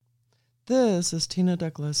This is Tina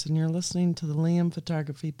Douglas, and you're listening to the Liam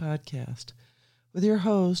Photography Podcast with your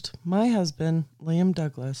host, my husband, Liam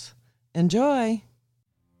Douglas. Enjoy!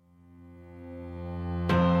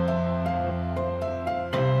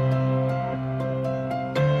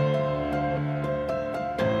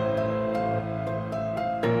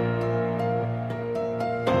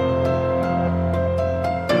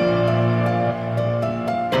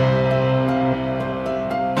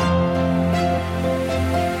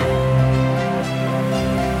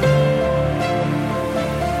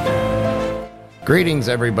 Greetings,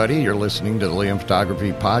 everybody. You're listening to the Liam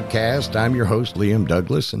Photography Podcast. I'm your host, Liam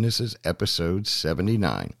Douglas, and this is episode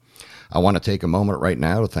 79. I want to take a moment right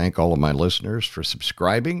now to thank all of my listeners for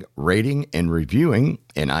subscribing, rating, and reviewing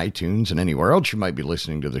in iTunes and anywhere else you might be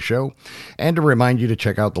listening to the show, and to remind you to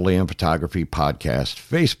check out the Liam Photography Podcast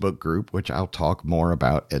Facebook group, which I'll talk more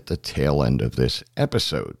about at the tail end of this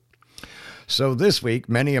episode. So this week,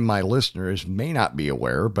 many of my listeners may not be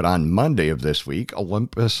aware, but on Monday of this week,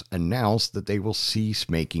 Olympus announced that they will cease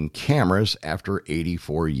making cameras after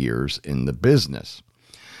 84 years in the business.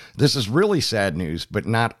 This is really sad news, but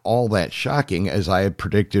not all that shocking, as I had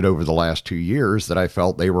predicted over the last 2 years that I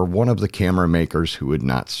felt they were one of the camera makers who would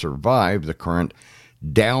not survive the current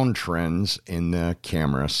downtrends in the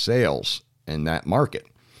camera sales in that market.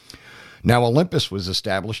 Now, Olympus was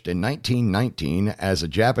established in 1919 as a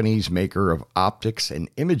Japanese maker of optics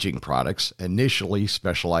and imaging products, initially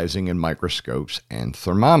specializing in microscopes and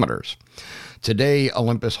thermometers. Today,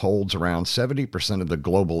 Olympus holds around 70% of the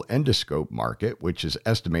global endoscope market, which is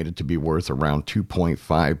estimated to be worth around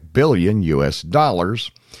 $2.5 billion US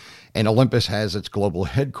dollars, and Olympus has its global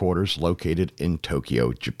headquarters located in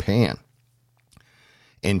Tokyo, Japan.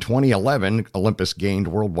 In 2011, Olympus gained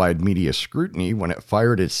worldwide media scrutiny when it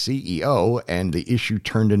fired its CEO, and the issue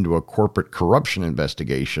turned into a corporate corruption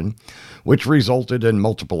investigation, which resulted in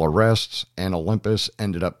multiple arrests, and Olympus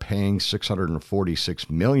ended up paying $646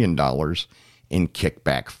 million in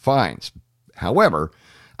kickback fines. However,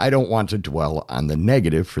 I don't want to dwell on the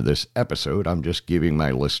negative for this episode. I'm just giving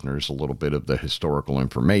my listeners a little bit of the historical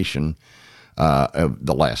information of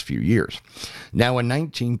the last few years. Now, in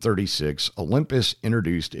 1936, Olympus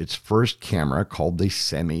introduced its first camera called the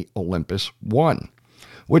Semi-Olympus 1,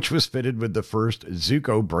 which was fitted with the first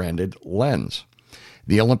Zuiko-branded lens.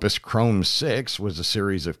 The Olympus Chrome 6 was a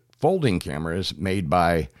series of folding cameras made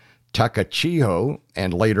by Takachiho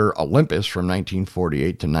and later Olympus from 1948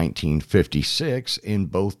 to 1956 in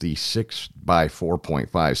both the 6 by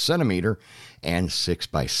 4.5 centimeter and 6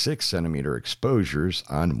 by 6 centimeter exposures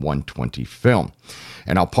on 120 film.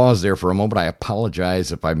 And I'll pause there for a moment. I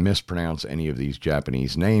apologize if I mispronounce any of these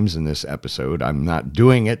Japanese names in this episode. I'm not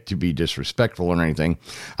doing it to be disrespectful or anything.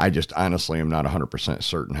 I just honestly am not 100%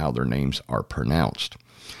 certain how their names are pronounced.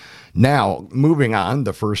 Now, moving on,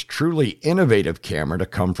 the first truly innovative camera to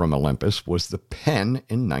come from Olympus was the Pen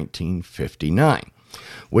in 1959,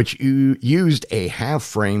 which used a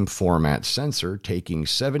half-frame format sensor taking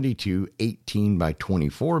 72 18 by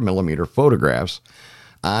 24 millimeter photographs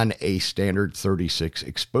on a standard 36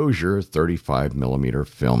 exposure 35 millimeter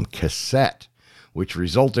film cassette, which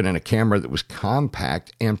resulted in a camera that was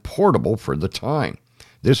compact and portable for the time.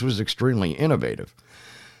 This was extremely innovative.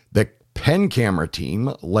 The Pen camera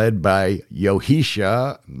team, led by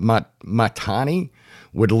Yoshihisa Matani,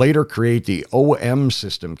 would later create the OM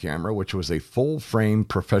system camera, which was a full-frame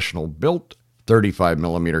professional-built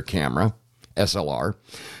 35mm camera, SLR,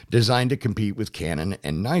 designed to compete with Canon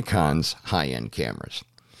and Nikon's high-end cameras.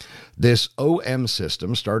 This OM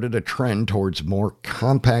system started a trend towards more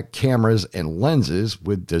compact cameras and lenses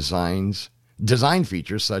with design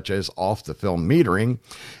features such as off-the-film metering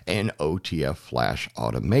and OTF flash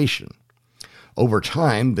automation. Over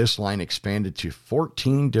time, this line expanded to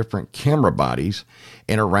 14 different camera bodies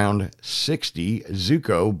and around 60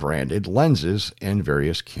 Zuiko-branded lenses and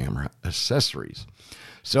various camera accessories.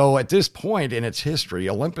 So at this point in its history,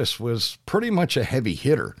 Olympus was pretty much a heavy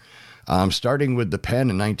hitter, starting with the Pen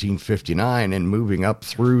in 1959 and moving up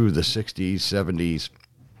through the 60s, 70s.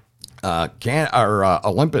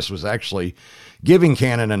 Olympus was actually giving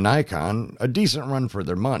Canon and Nikon a decent run for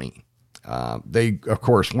their money. They, of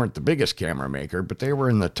course, weren't the biggest camera maker, but they were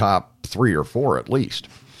in the top 3 or 4 at least.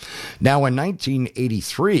 Now, in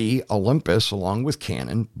 1983, Olympus, along with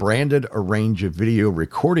Canon, branded a range of video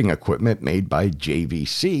recording equipment made by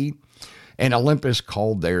JVC, and Olympus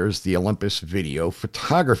called theirs the Olympus Video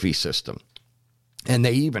Photography System. And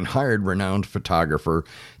they even hired renowned photographer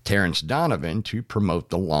Terrence Donovan to promote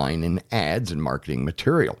the line in ads and marketing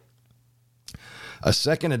material. A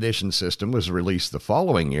second edition system was released the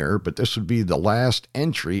following year, but this would be the last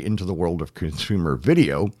entry into the world of consumer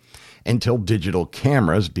video, until digital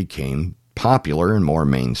cameras became popular and more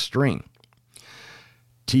mainstream.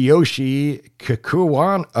 Tsuyoshi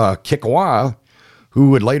Kikukawa,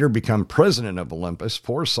 who would later become president of Olympus,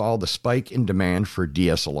 foresaw the spike in demand for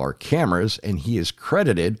DSLR cameras, and he is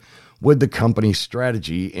credited with the company's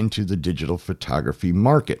strategy into the digital photography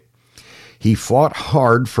market. He fought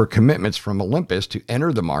hard for commitments from Olympus to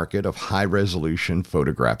enter the market of high-resolution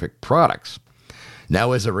photographic products.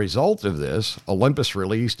 Now, as a result of this, Olympus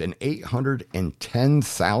released an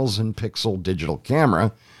 810,000 pixel digital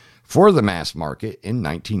camera for the mass market in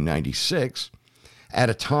 1996, at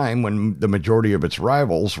a time when the majority of its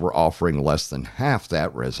rivals were offering less than half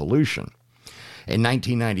that resolution. In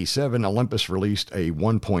 1997, Olympus released a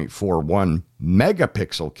 1.41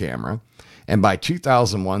 megapixel camera, and by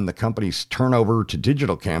 2001, the company's turnover to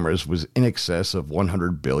digital cameras was in excess of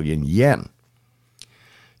 100 billion yen.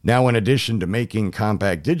 Now, in addition to making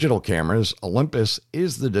compact digital cameras, Olympus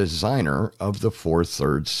is the designer of the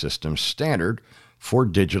 4/3 system standard for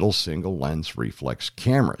digital single-lens reflex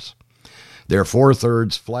cameras. Their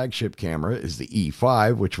 4/3 flagship camera is the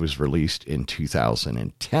E5, which was released in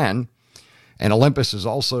 2010. And Olympus is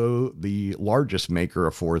also the largest maker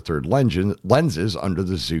of 4/3 lenses under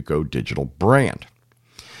the Zuiko Digital brand.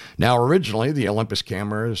 Now, originally, the Olympus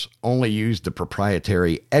cameras only used the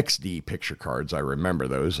proprietary XD picture cards. I remember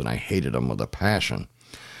those, and I hated them with a passion,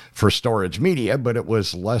 for storage media, but it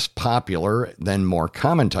was less popular than more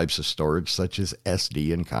common types of storage, such as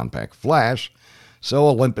SD and compact flash, so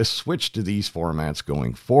Olympus switched to these formats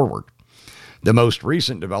going forward. The most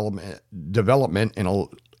recent development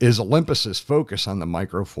is Olympus's focus on the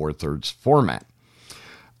Micro Four Thirds format.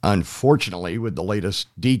 Unfortunately, with the latest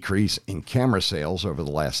decrease in camera sales over the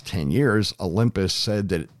last 10 years, Olympus said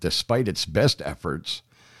that despite its best efforts,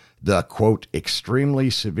 the, quote, extremely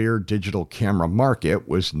severe digital camera market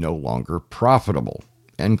was no longer profitable,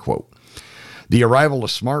 end quote. The arrival of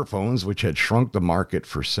smartphones, which had shrunk the market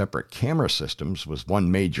for separate camera systems, was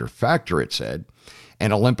one major factor, it said,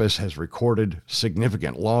 and Olympus has recorded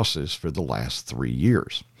significant losses for the last 3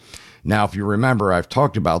 years. Now, if you remember, I've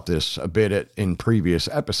talked about this a bit in previous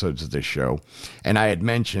episodes of this show, and I had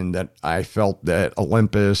mentioned that I felt that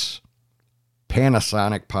Olympus,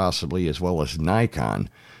 Panasonic possibly, as well as Nikon,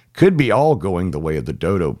 could be all going the way of the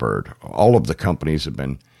dodo bird. All of the companies have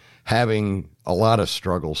been having a lot of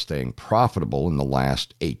struggle staying profitable in the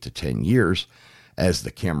last 8 to 10 years as the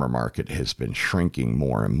camera market has been shrinking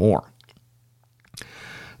more and more.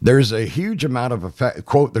 There's a huge amount of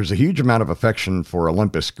affection for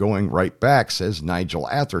Olympus going right back, says Nigel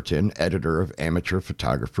Atherton, editor of Amateur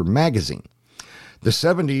Photographer magazine. The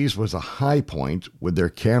 70s was a high point, with their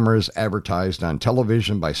cameras advertised on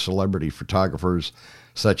television by celebrity photographers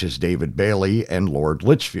such as David Bailey and Lord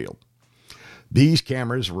Litchfield. These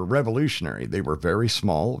cameras were revolutionary. They were very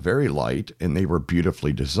small, very light, and they were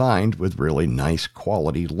beautifully designed with really nice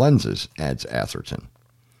quality lenses, adds Atherton.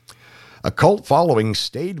 A cult following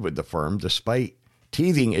stayed with the firm despite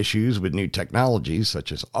teething issues with new technologies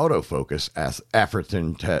such as autofocus,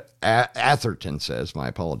 Atherton says, my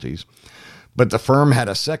apologies. But the firm had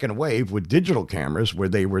a second wave with digital cameras where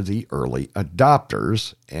they were the early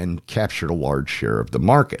adopters and captured a large share of the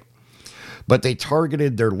market. But they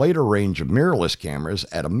targeted their later range of mirrorless cameras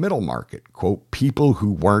at a middle market, quote, people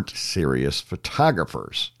who weren't serious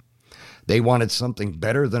photographers. They wanted something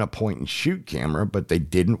better than a point-and-shoot camera, but they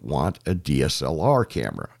didn't want a DSLR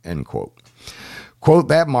camera, end quote. Quote,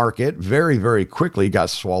 that market very, very quickly got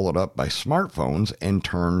swallowed up by smartphones and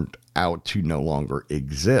turned out to no longer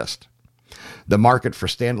exist. The market for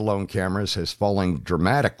standalone cameras has fallen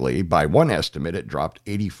dramatically. By one estimate, it dropped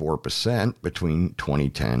 84% between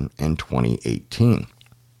 2010 and 2018.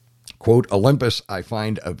 Quote, Olympus, I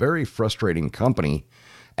find a very frustrating company,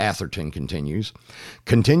 Atherton continues.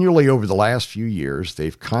 Continually over the last few years,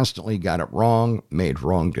 they've constantly got it wrong, made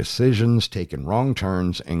wrong decisions, taken wrong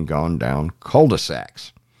turns, and gone down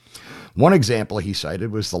cul-de-sacs. One example he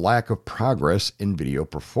cited was the lack of progress in video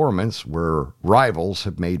performance, where rivals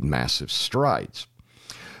have made massive strides.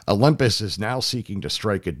 Olympus is now seeking to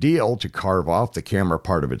strike a deal to carve off the camera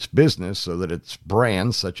part of its business so that its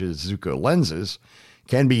brands, such as Zuiko lenses,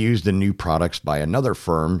 can be used in new products by another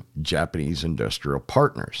firm, Japanese Industrial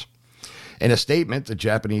Partners. In a statement, the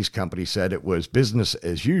Japanese company said it was business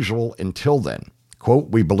as usual until then. Quote,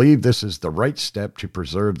 we believe this is the right step to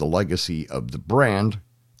preserve the legacy of the brand,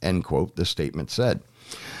 end quote, the statement said.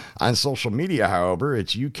 On social media, however,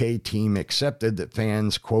 its UK team accepted that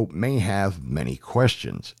fans, quote, may have many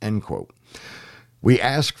questions, end quote. We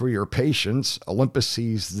ask for your patience. Olympus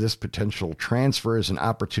sees this potential transfer as an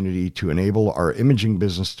opportunity to enable our imaging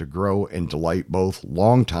business to grow and delight both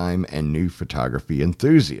longtime and new photography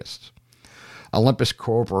enthusiasts. Olympus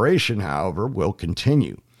Corporation, however, will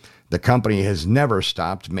continue. The company has never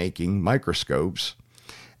stopped making microscopes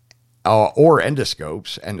or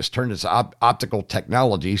endoscopes and has turned its optical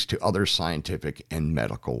technologies to other scientific and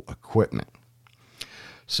medical equipment.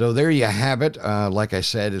 So there you have it. Like I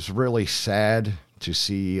said, it's really sad to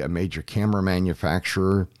see a major camera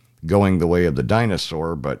manufacturer going the way of the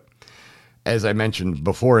dinosaur. But as I mentioned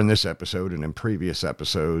before in this episode and in previous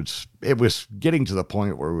episodes, it was getting to the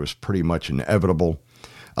point where it was pretty much inevitable.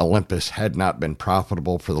 Olympus had not been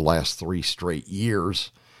profitable for the last 3 straight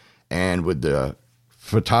years. And with the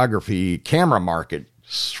photography camera market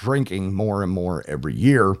shrinking more and more every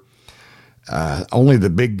year, only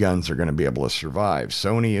the big guns are going to be able to survive.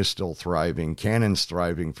 Sony is still thriving. Canon's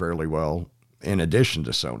thriving fairly well in addition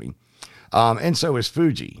to Sony. And so is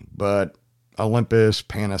Fuji. But Olympus,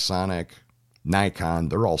 Panasonic, Nikon,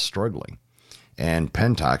 they're all struggling. And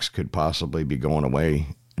Pentax could possibly be going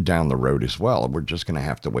away down the road as well. We're just going to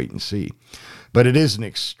have to wait and see. But it is an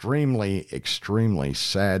extremely, extremely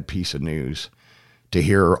sad piece of news to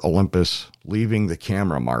hear Olympus leaving the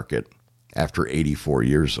camera market after 84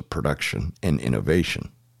 years of production and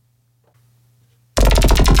innovation.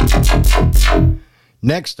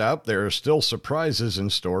 Next up, there are still surprises in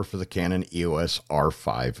store for the Canon EOS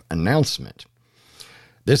R5 announcement.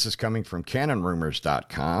 This is coming from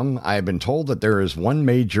CanonRumors.com. I have been told that there is one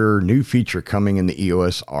major new feature coming in the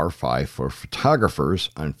EOS R5 for photographers.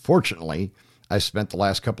 Unfortunately, I spent the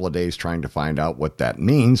last couple of days trying to find out what that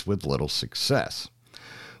means with little success.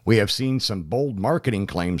 We have seen some bold marketing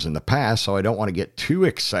claims in the past, so I don't want to get too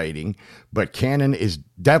exciting, but Canon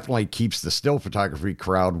definitely keeps the still photography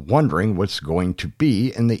crowd wondering what's going to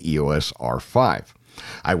be in the EOS R5.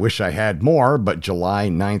 I wish I had more, but July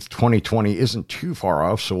 9th, 2020 isn't too far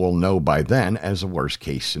off, so we'll know by then as a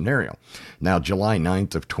worst-case scenario. Now, July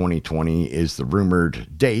 9th of 2020 is the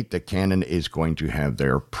rumored date that Canon is going to have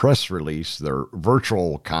their press release, their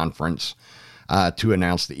virtual conference, to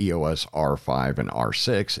announce the EOS R5 and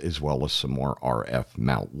R6, as well as some more RF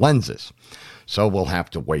mount lenses. So we'll have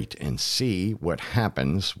to wait and see what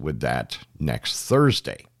happens with that next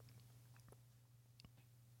Thursday.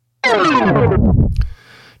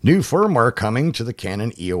 New firmware coming to the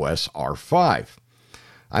Canon EOS R5.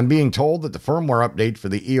 I'm being told that the firmware update for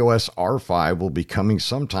the EOS R5 will be coming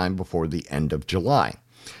sometime before the end of July.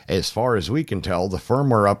 As far as we can tell, the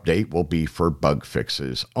firmware update will be for bug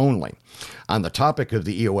fixes only. On the topic of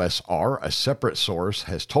the EOS R, a separate source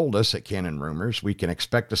has told us at Canon Rumors we can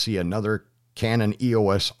expect to see another Canon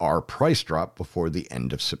EOS R price drop before the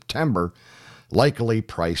end of September, likely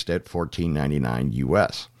priced at $14.99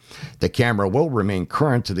 US. The camera will remain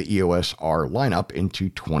current to the EOS R lineup into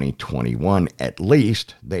 2021 at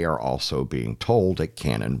least, they are also being told at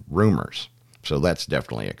Canon Rumors. So that's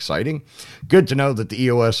definitely exciting. Good to know that the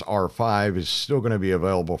EOS R5 is still going to be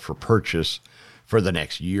available for purchase for the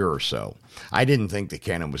next year or so. I didn't think that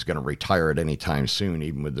Canon was going to retire it anytime soon,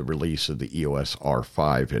 even with the release of the EOS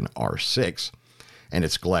R5 and R6. And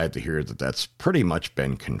it's glad to hear that that's pretty much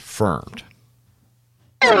been confirmed.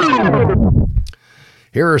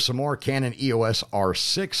 Here are some more Canon EOS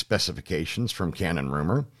R6 specifications from Canon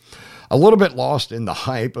Rumor. A little bit lost in the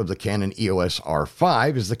hype of the Canon EOS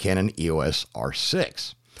R5 is the Canon EOS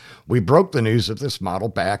R6. We broke the news of this model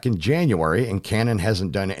back in January, and Canon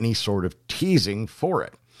hasn't done any sort of teasing for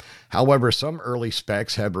it. However, some early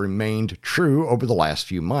specs have remained true over the last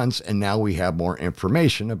few months, and now we have more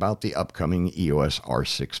information about the upcoming EOS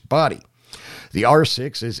R6 body. The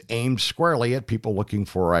R6 is aimed squarely at people looking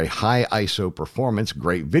for a high ISO performance,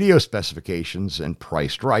 great video specifications, and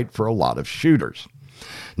priced right for a lot of shooters.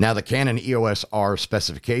 Now, the Canon EOS R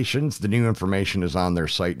specifications, the new information is on their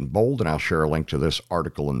site in bold, and I'll share a link to this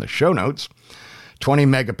article in the show notes. 20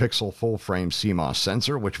 megapixel full frame CMOS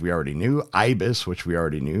sensor, which we already knew. IBIS, which we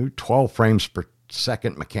already knew. 12 frames per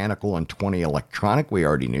second mechanical and 20 electronic, we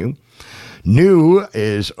already knew. New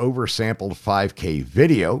is oversampled 5K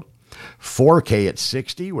video. 4K at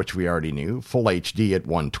 60, which we already knew. Full HD at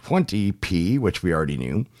 120p, which we already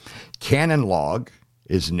knew. Canon log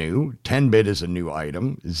is new. 10-bit is a new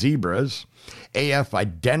item. Zebras. AF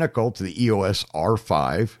identical to the EOS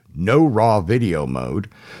R5. No raw video mode.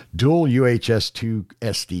 Dual UHS-2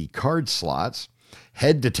 SD card slots.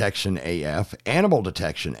 Head detection AF. Animal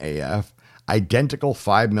detection AF. Identical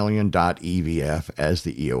 5 million dot EVF as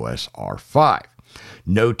the EOS R5.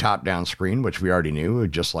 No top-down screen, which we already knew,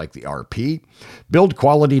 just like the RP. Build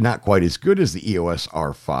quality not quite as good as the EOS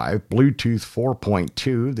R5. Bluetooth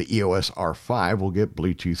 4.2, the EOS R5 will get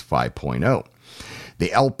Bluetooth 5.0. The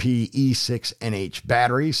LPE6NH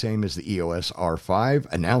battery, same as the EOS R5.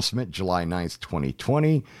 Announcement July 9th,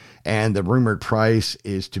 2020. And the rumored price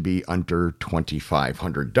is to be under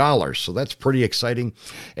 $2,500. So that's pretty exciting.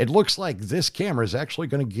 It looks like this camera is actually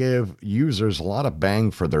going to give users a lot of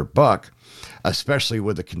bang for their buck, especially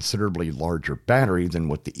with a considerably larger battery than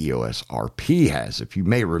what the EOS RP has. If you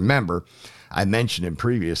may remember, I mentioned in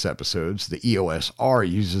previous episodes, the EOS R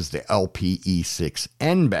uses the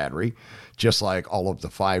LPE6N battery, just like all of the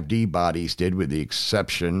 5D bodies did, with the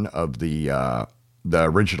exception of the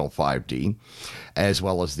original 5D, as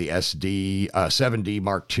well as the 7D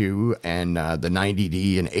Mark II and the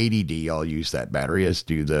 90D and 80D all use that battery, as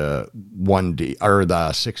do the 1D or the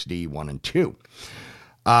 6D 1 and 2.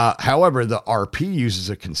 However, the RP uses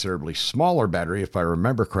a considerably smaller battery. If I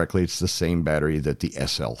remember correctly, it's the same battery that the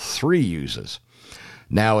SL3 uses.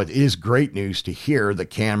 Now, it is great news to hear the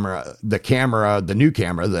new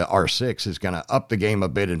camera, the R6, is going to up the game a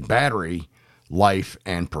bit in battery life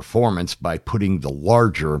and performance by putting the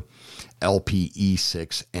larger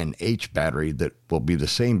LPE6NH battery that will be the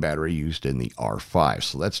same battery used in the R5.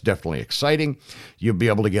 So that's definitely exciting. You'll be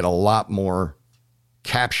able to get a lot more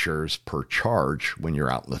captures per charge when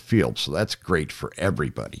you're out in the field. So that's great for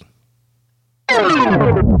everybody.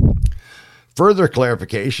 Further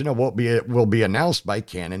clarification of what will be announced by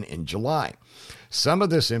Canon in July. Some of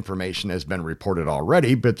this information has been reported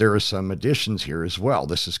already, but there are some additions here as well.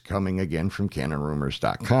 This is coming again from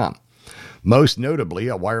CanonRumors.com. Most notably,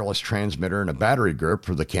 a wireless transmitter and a battery grip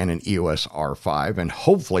for the Canon EOS R5, and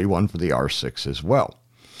hopefully one for the R6 as well.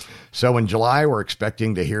 So in July, we're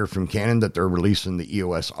expecting to hear from Canon that they're releasing the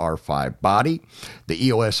EOS R5 body, the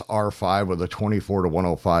EOS R5 with a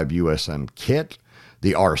 24-105 USM kit,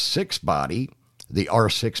 the R6 body, the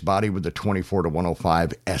R6 body with the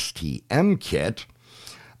 24-105 STM kit,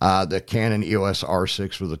 the Canon EOS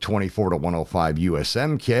R6 with a 24-105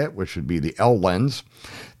 USM kit, which would be the L lens,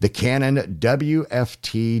 the Canon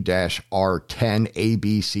WFT-R10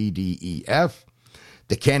 ABCDEF,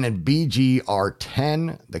 the Canon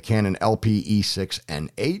BG-R10, the Canon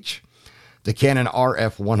LPE6NH, the Canon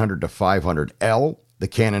RF100-500L, the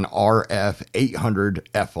Canon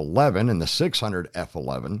RF800-F11 and the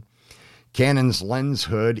 600-F11, Canon's lens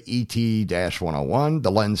hood ET-101,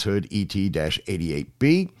 the lens hood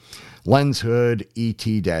ET-88B, lens hood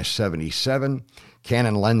ET-77,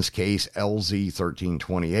 Canon lens case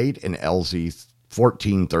LZ1328 and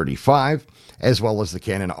LZ1435, as well as the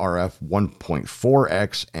Canon RF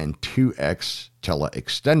 1.4X and 2X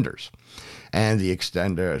teleextenders, and the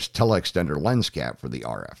teleextender lens cap for the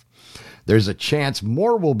RF. There's a chance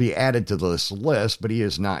more will be added to this list, but he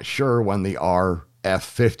is not sure when the RF50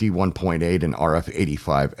 1.8 and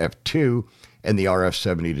RF85 F2 and the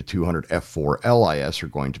RF70 to 200 F4 LIS are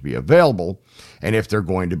going to be available, and if they're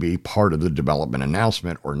going to be part of the development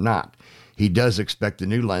announcement or not. He does expect the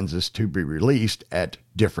new lenses to be released at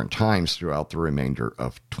different times throughout the remainder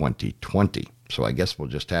of 2020. So I guess we'll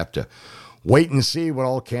just have to wait and see what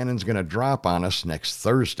all Canon's going to drop on us next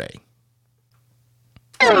Thursday.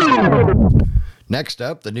 Next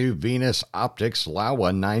up, the new Venus Optics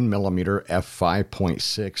Laowa 9mm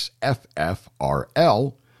f5.6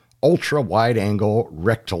 FFRL ultra-wide-angle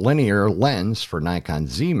rectilinear lens for Nikon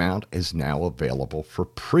Z-mount is now available for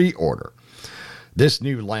pre-order. This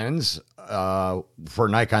new lens for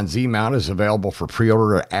Nikon Z-mount is available for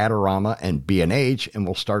pre-order at Adorama and B&H and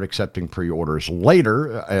will start accepting pre-orders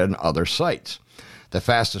later on other sites. The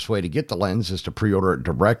fastest way to get the lens is to pre-order it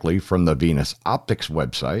directly from the Venus Optics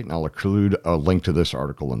website, and I'll include a link to this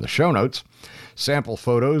article in the show notes. Sample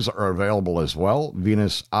photos are available as well.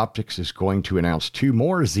 Venus Optics is going to announce 2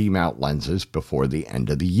 more Z-mount lenses before the end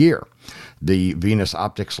of the year. The Venus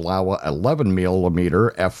Optics Laowa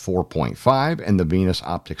 11mm f4.5 and the Venus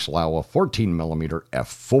Optics Laowa 14mm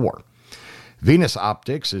f4. Venus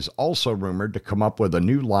Optics is also rumored to come up with a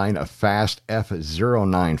new line of fast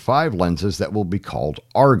f0.95 lenses that will be called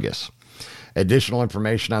Argus. Additional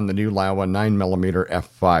information on the new Laowa 9mm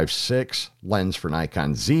f5.6 lens for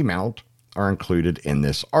Nikon Z-mount are included in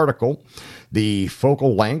this article. The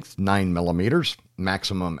focal length, 9mm,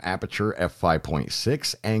 maximum aperture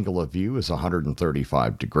f5.6, angle of view is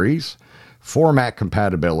 135 degrees, format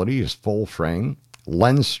compatibility is full frame,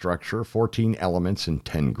 lens structure, 14 elements in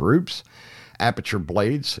 10 groups, aperture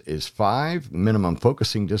blades is 5, minimum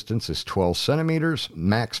focusing distance is 12 centimeters,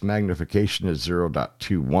 max magnification is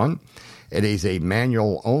 0.21. It is a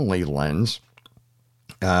manual only lens.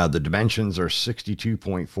 The dimensions are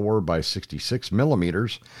 62.4 by 66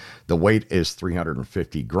 millimeters. The weight is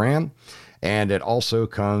 350 gram. And it also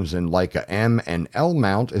comes in Leica M and L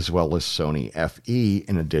mount, as well as Sony FE,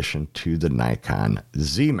 in addition to the Nikon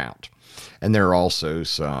Z mount. And there are also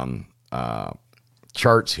some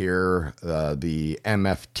charts here, the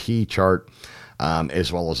MFT chart,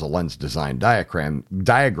 as well as a lens design diagram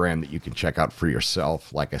that you can check out for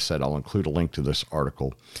yourself. Like I said, I'll include a link to this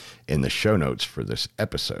article in the show notes for this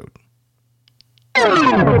episode.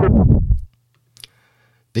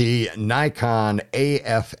 The Nikon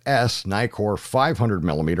AFS Nikkor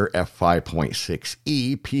 500mm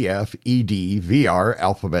f5.6e PF ED VR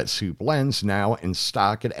alphabet soup lens now in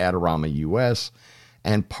stock at Adorama US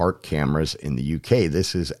and Park Cameras in the UK.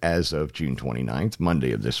 This is as of June 29th,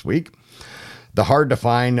 Monday of this week. The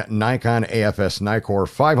hard-to-find Nikon AFS Nikkor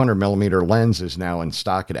 500mm lens is now in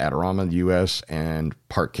stock at Adorama US and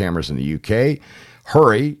Park Cameras in the UK.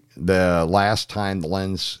 Hurry, the last time the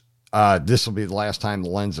lens... this will be the last time the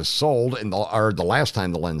lens is sold, or the last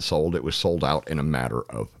time the lens sold, it was sold out in a matter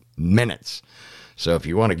of minutes. So if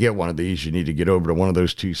you want to get one of these, you need to get over to one of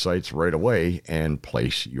those two sites right away and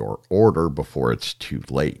place your order before it's too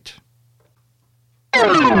late.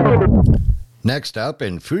 Next up,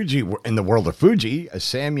 in the world of Fuji, a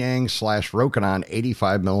Samyang / Rokinon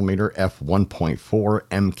 85mm f1.4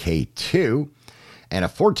 MK2 and a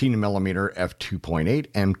 14mm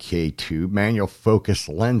f2.8 MK2 manual focus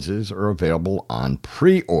lenses are available on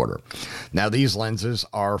pre-order. Now, these lenses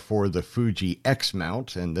are for the Fuji X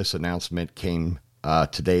mount, and this announcement came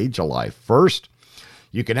today, July 1st.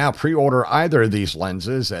 You can now pre-order either of these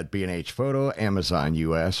lenses at B&H Photo, Amazon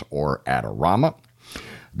US, or Adorama.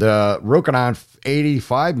 The Rokinon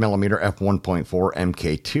 85mm f1.4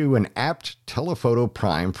 MK2, an apt telephoto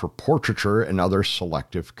prime for portraiture and other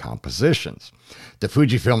selective compositions. The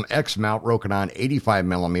Fujifilm X mount Rokinon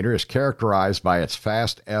 85mm is characterized by its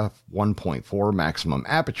fast f1.4 maximum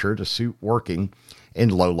aperture to suit working in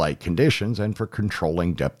low light conditions and for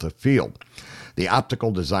controlling depth of field. The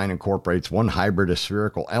optical design incorporates one hybrid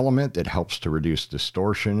spherical element that helps to reduce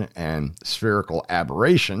distortion and spherical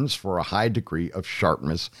aberrations for a high degree of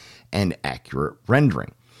sharpness and accurate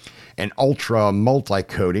rendering. An ultra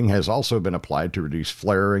multi-coating has also been applied to reduce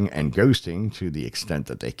flaring and ghosting to the extent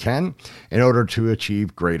that they can in order to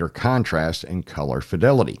achieve greater contrast and color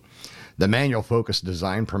fidelity. The manual focus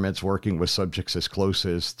design permits working with subjects as close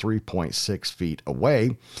as 3.6 feet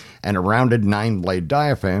away, and a rounded 9-blade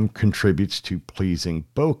diaphragm contributes to pleasing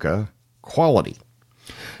bokeh quality.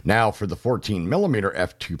 Now for the 14mm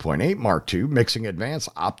f2.8 Mark II, mixing advanced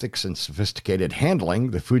optics and sophisticated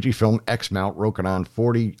handling, the Fujifilm X-mount Rokinon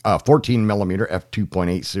 14mm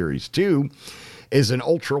f2.8 Series 2 is an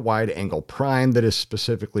ultra-wide-angle prime that is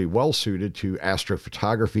specifically well-suited to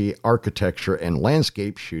astrophotography, architecture, and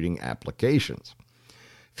landscape shooting applications.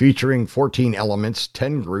 Featuring 14 elements,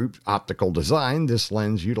 10-group optical design, this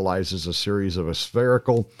lens utilizes a series of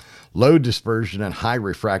spherical, low dispersion, and high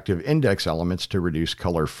refractive index elements to reduce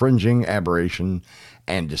color fringing, aberration,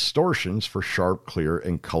 and distortions for sharp, clear,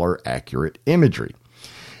 and color-accurate imagery.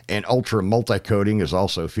 An ultra multi-coating is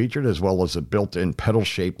also featured, as well as a built-in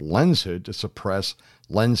pedal-shaped lens hood to suppress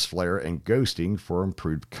lens flare and ghosting for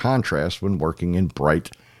improved contrast when working in bright,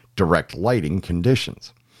 direct lighting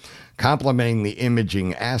conditions. Complementing the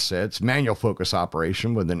imaging assets, manual focus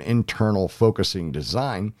operation with an internal focusing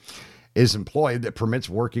design is employed that permits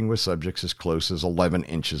working with subjects as close as 11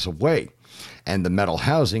 inches away, and the metal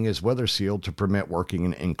housing is weather sealed to permit working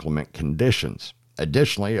in inclement conditions.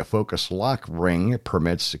 Additionally, a focus lock ring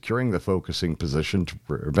permits securing the focusing position to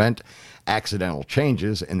prevent accidental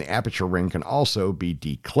changes, and the aperture ring can also be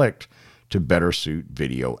declicked to better suit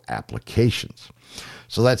video applications.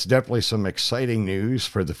 So that's definitely some exciting news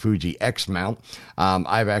for the Fuji X mount.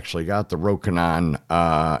 I've actually got the Rokinon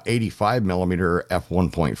 85mm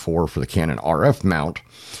f1.4 for the Canon RF mount,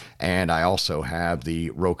 and I also have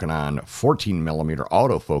the Rokinon 14mm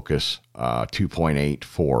autofocus 2.8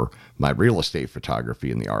 for my real estate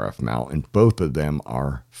photography in the RF mount, and both of them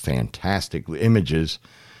are fantastic images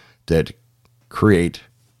that create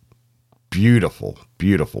beautiful,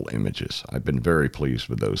 beautiful images. I've been very pleased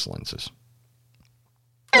with those lenses.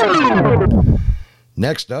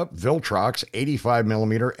 Next up, Viltrox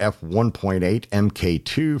 85mm f1.8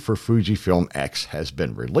 MK2 for Fujifilm X has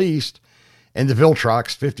been released, and the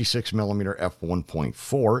Viltrox 56mm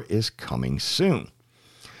f1.4 is coming soon.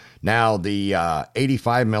 Now, the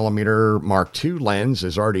 85mm Mark II lens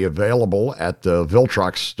is already available at the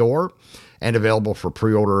Viltrox store, and available for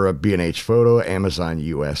pre-order at B&H Photo, Amazon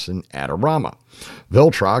US, and Adorama.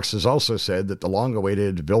 Viltrox has also said that the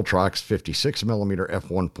long-awaited Viltrox 56mm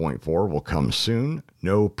f1.4 will come soon.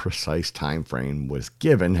 No precise time frame was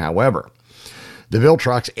given, however. The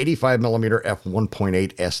Viltrox 85mm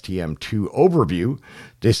f1.8 STM2 overview,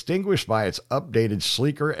 distinguished by its updated,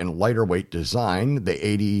 sleeker, and lighter weight design, the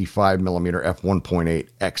 85mm f1.8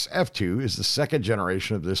 XF2 is the second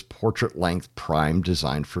generation of this portrait-length prime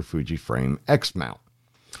designed for Fujifilm X mount.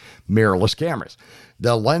 Mirrorless cameras.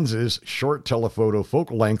 The lens's short telephoto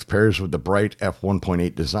focal length pairs with the bright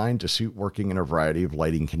f1.8 design to suit working in a variety of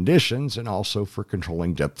lighting conditions and also for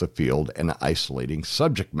controlling depth of field and isolating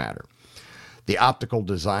subject matter. The optical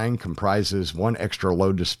design comprises one extra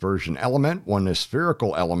low dispersion element, one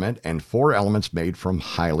spherical element, and 4 elements made from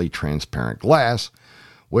highly transparent glass,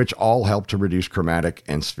 which all help to reduce chromatic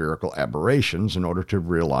and spherical aberrations in order to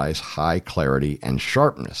realize high clarity and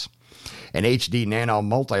sharpness. An HD nano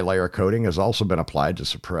multi-layer coating has also been applied to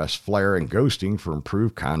suppress flare and ghosting for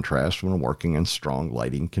improved contrast when working in strong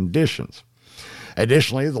lighting conditions.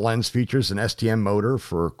 Additionally, the lens features an STM motor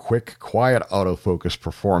for quick, quiet autofocus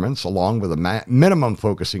performance, along with a minimum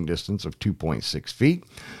focusing distance of 2.6 feet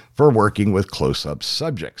for working with close-up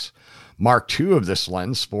subjects. Mark II of this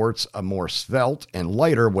lens sports a more svelte and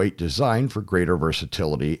lighter weight design for greater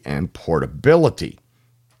versatility and portability.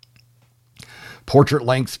 Portrait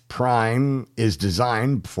Length Prime is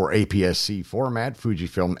designed for APS-C format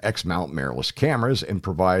Fujifilm X-mount mirrorless cameras and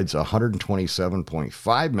provides a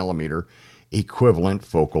 127.5mm equivalent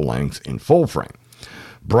focal length in full frame.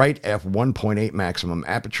 Bright f1.8 maximum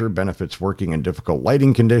aperture benefits working in difficult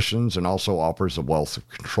lighting conditions and also offers a wealth of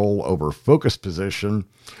control over focus position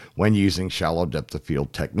when using shallow depth of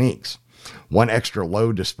field techniques. One extra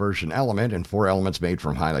low dispersion element and 4 elements made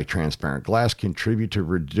from highly transparent glass contribute to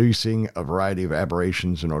reducing a variety of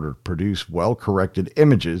aberrations in order to produce well-corrected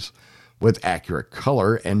images with accurate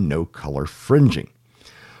color and no color fringing.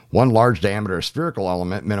 One large diameter spherical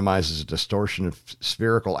element minimizes distortion of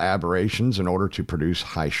spherical aberrations in order to produce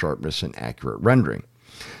high sharpness and accurate rendering.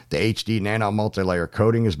 The HD nano multi-layer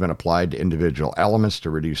coating has been applied to individual elements to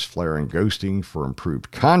reduce flare and ghosting for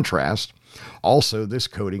improved contrast. Also, this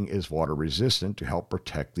coating is water resistant to help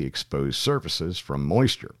protect the exposed surfaces from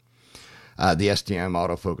moisture. The STM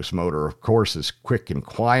autofocus motor, of course, is quick and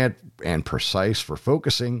quiet and precise for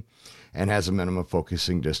focusing and has a minimum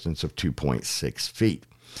focusing distance of 2.6 feet.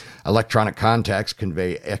 Electronic contacts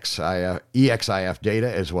convey EXIF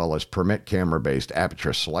data as well as permit camera-based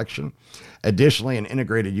aperture selection. Additionally, an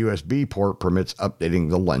integrated USB port permits updating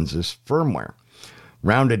the lens's firmware.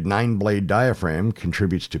 Rounded 9-blade diaphragm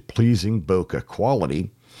contributes to pleasing bokeh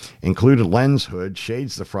quality. Included lens hood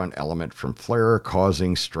shades the front element from flare,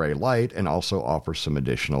 causing stray light, and also offers some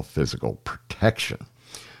additional physical protection.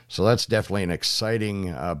 So that's definitely an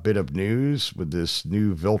exciting bit of news with this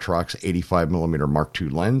new Viltrox 85mm Mark II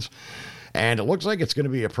lens. And it looks like it's going to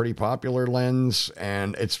be a pretty popular lens,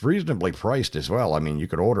 and it's reasonably priced as well. I mean, you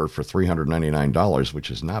could order it for $399,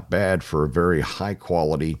 which is not bad for a very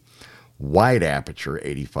high-quality, wide aperture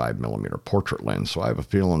 85mm portrait lens. So I have a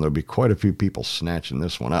feeling there'll be quite a few people snatching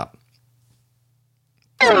this one up.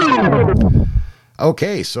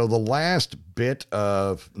 Okay, so the last bit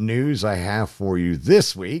of news I have for you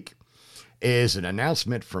this week is an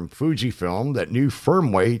announcement from Fujifilm that new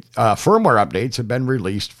firmware updates have been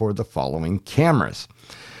released for the following cameras: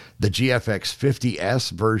 the GFX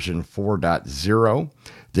 50S version 4.0,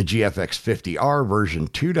 the GFX 50R version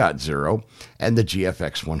 2.0, and the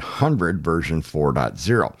GFX 100 version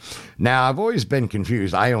 4.0. Now, I've always been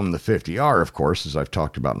confused. I own the 50R, of course, as I've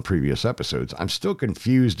talked about in previous episodes. I'm still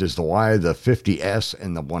confused as to why the 50S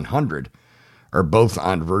and the 100 are both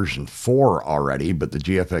on version 4 already, but the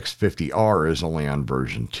GFX 50R is only on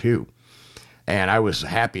version 2. And I was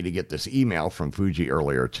happy to get this email from Fuji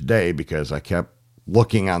earlier today because I kept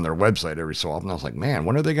looking on their website every so often. I was like, man,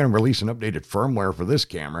 when are they going to release an updated firmware for this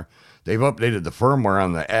camera? They've updated the firmware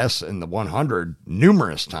on the S and the 100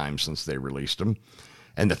 numerous times since they released them.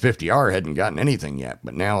 And the 50R hadn't gotten anything yet,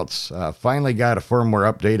 but now it's finally got a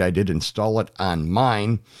firmware update. I did install it on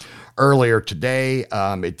mine earlier today.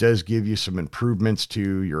 It does give you some improvements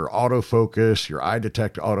to your autofocus, your eye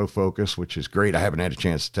detect autofocus, which is great. I haven't had a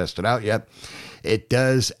chance to test it out yet. It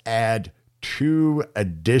does add 2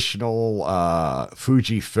 additional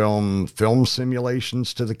Fujifilm film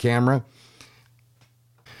simulations to the camera.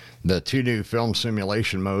 The 2 new film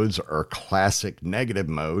simulation modes are Classic Negative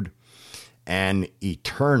Mode and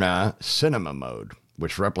Eterna Cinema Mode,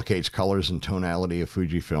 which replicates colors and tonality of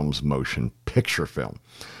Fujifilm's motion picture film.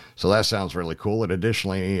 So that sounds really cool. It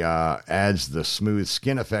additionally adds the smooth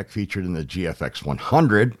skin effect featured in the GFX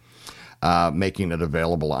 100. making it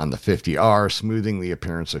available on the 50R, smoothing the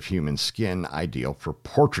appearance of human skin, ideal for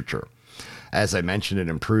portraiture. As I mentioned, it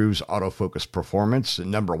improves autofocus performance.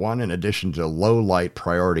 Number one, in addition to low light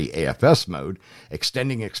priority AFS mode,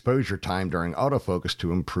 extending exposure time during autofocus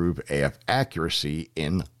to improve AF accuracy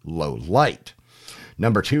in low light.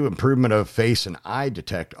 Number two, improvement of face and eye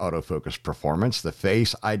detect autofocus performance. The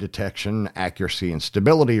face, eye detection, accuracy, and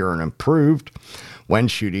stability are improved when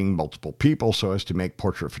shooting multiple people so as to make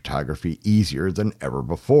portrait photography easier than ever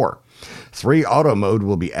before. 3, auto mode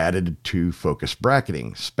will be added to focus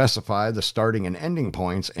bracketing. Specify the starting and ending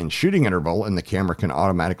points and shooting interval, and the camera can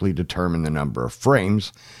automatically determine the number of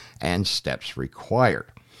frames and steps required.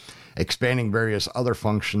 Expanding various other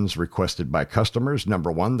functions requested by customers. Number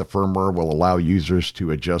 1, the firmware will allow users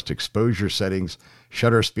to adjust exposure settings,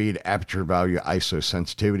 shutter speed, aperture value, ISO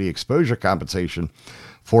sensitivity, exposure compensation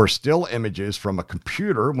for still images from a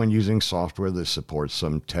computer when using software that supports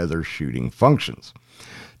some tether shooting functions.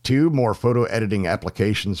 2, more photo editing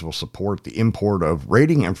applications will support the import of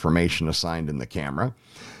rating information assigned in the camera.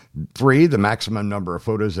 3, the maximum number of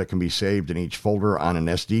photos that can be saved in each folder on an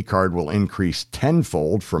SD card will increase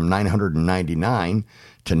tenfold from 999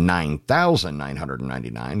 to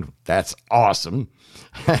 9,999. That's awesome.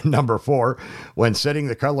 Number 4, when setting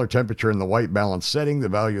the color temperature in the white balance setting, the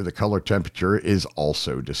value of the color temperature is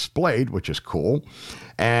also displayed, which is cool.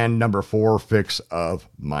 And number 4, fix of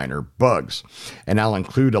minor bugs. And I'll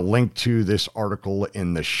include a link to this article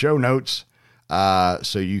in the show notes.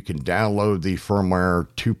 So you can download the firmware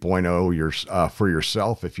 2.0 for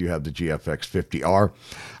yourself if you have the GFX 50R.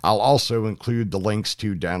 I'll also include the links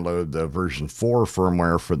to download the version 4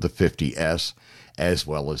 firmware for the 50S, as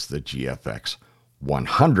well as the GFX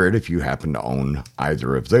 100. If you happen to own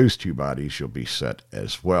either of those two bodies, you'll be set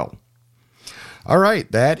as well. All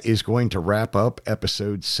right, that is going to wrap up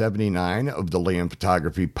episode 79 of the Liam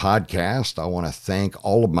Photography Podcast. I want to thank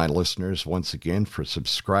all of my listeners once again for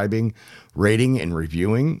subscribing, rating, and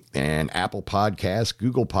reviewing in Apple Podcasts,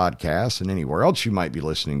 Google Podcasts, and anywhere else you might be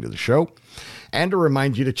listening to the show. And to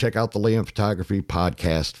remind you to check out the Liam Photography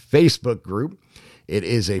Podcast Facebook group. It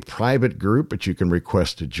is a private group, but you can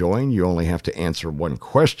request to join. You only have to answer one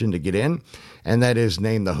question to get in, and that is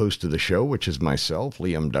name the host of the show, which is myself,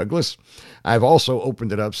 Liam Douglas. I've also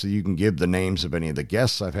opened it up so you can give the names of any of the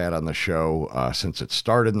guests I've had on the show since it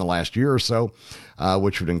started in the last year or so,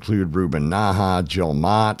 which would include Ruben Naha, Jill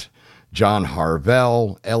Mott, John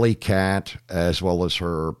Harvell, Ellie Cat, as well as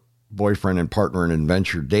her boyfriend and partner in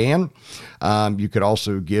adventure, Dan. You could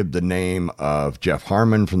also give the name of Jeff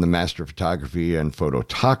Harmon from the Master Photography and Photo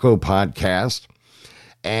Taco podcast.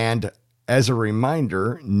 And as a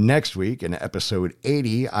reminder, next week in episode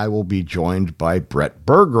 80, I will be joined by Brett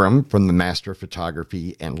Bergram from the Master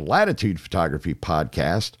Photography and Latitude Photography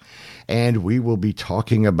podcast. And we will be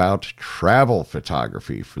talking about travel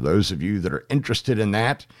photography. For those of you that are interested in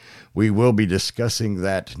that, we will be discussing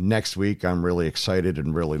that next week. I'm really excited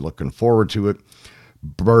and really looking forward to it.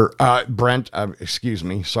 Brent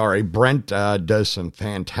does some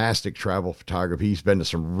fantastic travel photography. He's been to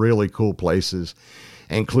some really cool places,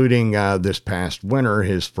 including this past winter,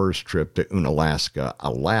 his first trip to Unalaska,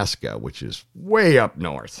 Alaska, which is way up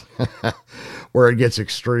north, where it gets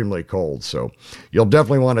extremely cold. So you'll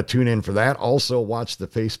definitely want to tune in for that. Also, watch the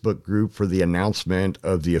Facebook group for the announcement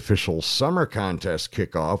of the official summer contest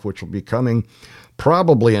kickoff, which will be coming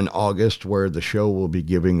probably in August, where the show will be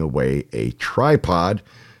giving away a tripod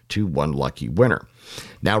to one lucky winner.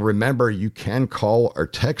 Now, remember, you can call or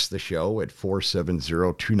text the show at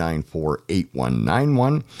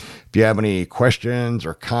 470-294-8191. If you have any questions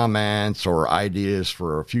or comments or ideas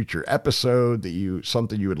for a future episode,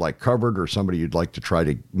 something you would like covered, or somebody you'd like to try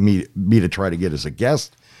to me to try to get as a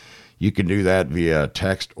guest, you can do that via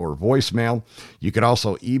text or voicemail. You can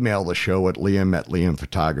also email the show at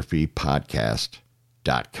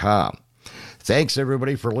liam@liamphotographypodcast.com. Thanks,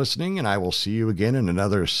 everybody, for listening, and I will see you again in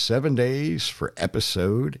another 7 days for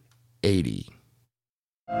episode 80.